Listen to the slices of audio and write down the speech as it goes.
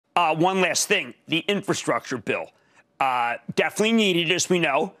One last thing, the infrastructure bill. Definitely needed, as we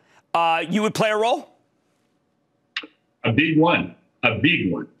know. You would play a role? A big one. A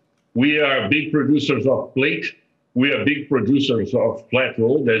big one. We are big producers of plate. We are big producers of flat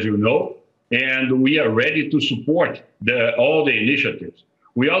rolled, as you know, and we are ready to support all the initiatives.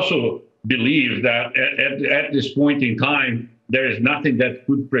 We also believe that at this point in time, there is nothing that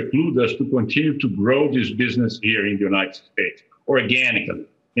could preclude us to continue to grow this business here in the United States organically,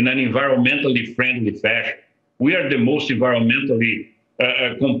 in an environmentally friendly fashion. We are the most environmentally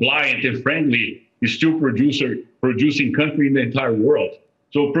compliant and friendly steel producing country in the entire world.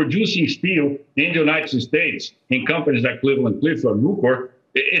 So producing steel in the United States in companies like Cleveland-Cliffs or Nucor,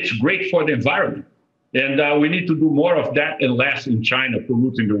 it's great for the environment. And we need to do more of that and less in China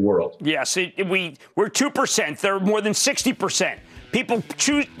polluting the world. Yes, we're 2%. They're more than 60%. People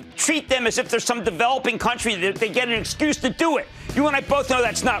treat them as if there's some developing country that they get an excuse to do it. You and I both know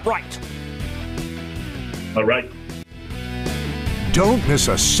that's not right. All right. Don't miss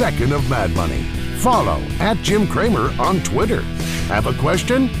a second of Mad Money. Follow @JimCramer on Twitter. Have a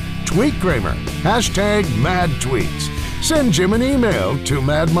question? Tweet Kramer. #MadTweets. Send Jim an email to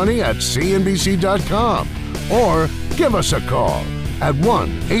madmoney@cnbc.com or give us a call at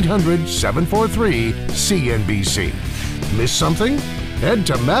 1-800-743-CNBC. Miss something? Head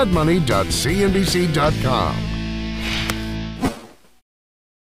to madmoney.cnbc.com.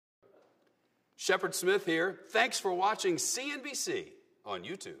 Shepard Smith here. Thanks for watching CNBC on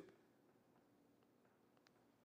YouTube.